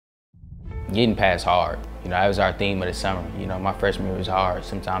getting past hard. You know, that was our theme of the summer. You know, my freshman year was hard.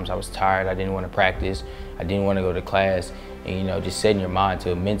 Sometimes I was tired, I didn't want to practice, I didn't want to go to class. And, you know, just setting your mind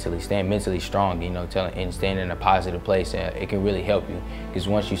to staying mentally strong, you know, and staying in a positive place, it can really help you. Because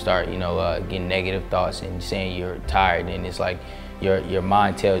once you start, you know, getting negative thoughts and saying you're tired, and it's like your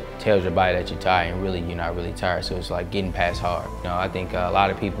mind tells your body that you're tired, and really you're not really tired. So it's like getting past hard. You know, I think a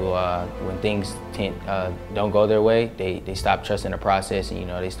lot of people, when things don't go their way, they stop trusting the process, and, you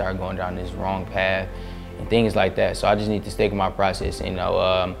know, they start going down this wrong path and things like that. So I just need to stick with my process, you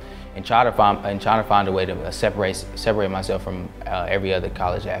know, and try to find a way to separate myself from every other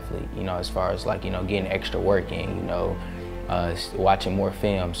college athlete. You know, as far as, like, you know, getting extra work in, you know, watching more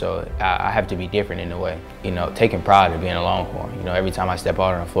film. So I have to be different in a way. You know, taking pride in being a Longhorn. You know, every time I step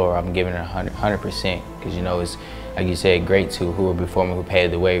out on the floor, I'm giving it 100%. Because, you know, it's like you said, greats who were before me, who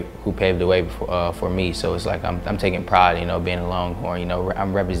paved the way for me. So it's like I'm taking pride, you know, being a Longhorn. You know,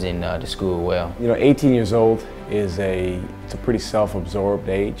 I'm representing the school well. You know, 18 years old is it's a pretty self-absorbed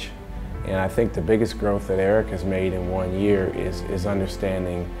age. And I think the biggest growth that Eric has made in 1 year is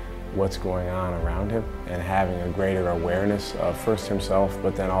understanding what's going on around him and having a greater awareness of first himself,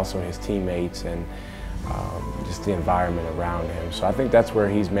 but then also his teammates and just the environment around him. So I think that's where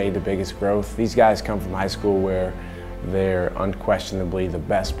he's made the biggest growth. These guys come from high school where they're unquestionably the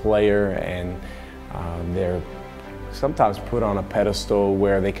best player, and they're sometimes put on a pedestal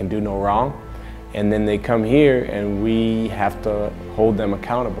where they can do no wrong. And then they come here and we have to hold them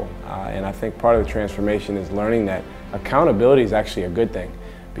accountable. And I think part of the transformation is learning that accountability is actually a good thing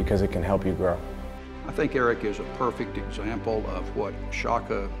because it can help you grow. I think Eric is a perfect example of what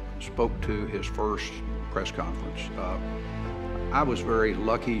Shaka spoke to his first press conference. I was very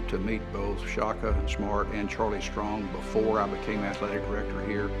lucky to meet both Shaka Smart and Charlie Strong before I became athletic director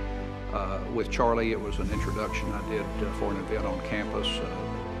here. With Charlie, it was an introduction I did for an event on campus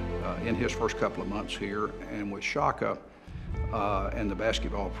in his first couple of months here, and with Shaka and the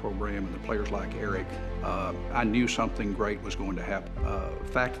basketball program and the players like Eric, I knew something great was going to happen.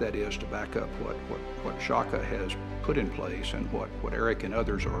 Fact that is, to back up what Shaka has put in place and what Eric and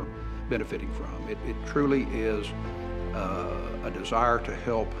others are benefiting from. It truly is a desire to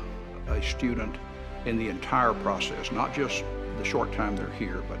help a student in the entire process, not just the short time they're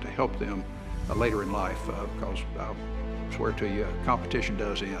here, but to help them later in life, because I'll swear to you, competition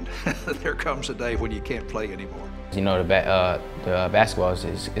does end. There comes a day when you can't play anymore. You know, the basketball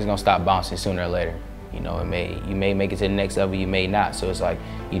is gonna stop bouncing sooner or later. You know, you may make it to the next level, you may not. So it's like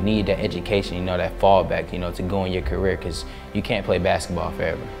you need that education, you know, that fallback, you know, to go in your career, because you can't play basketball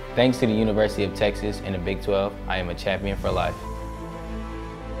forever. Thanks to the University of Texas and the Big 12, I am a champion for life.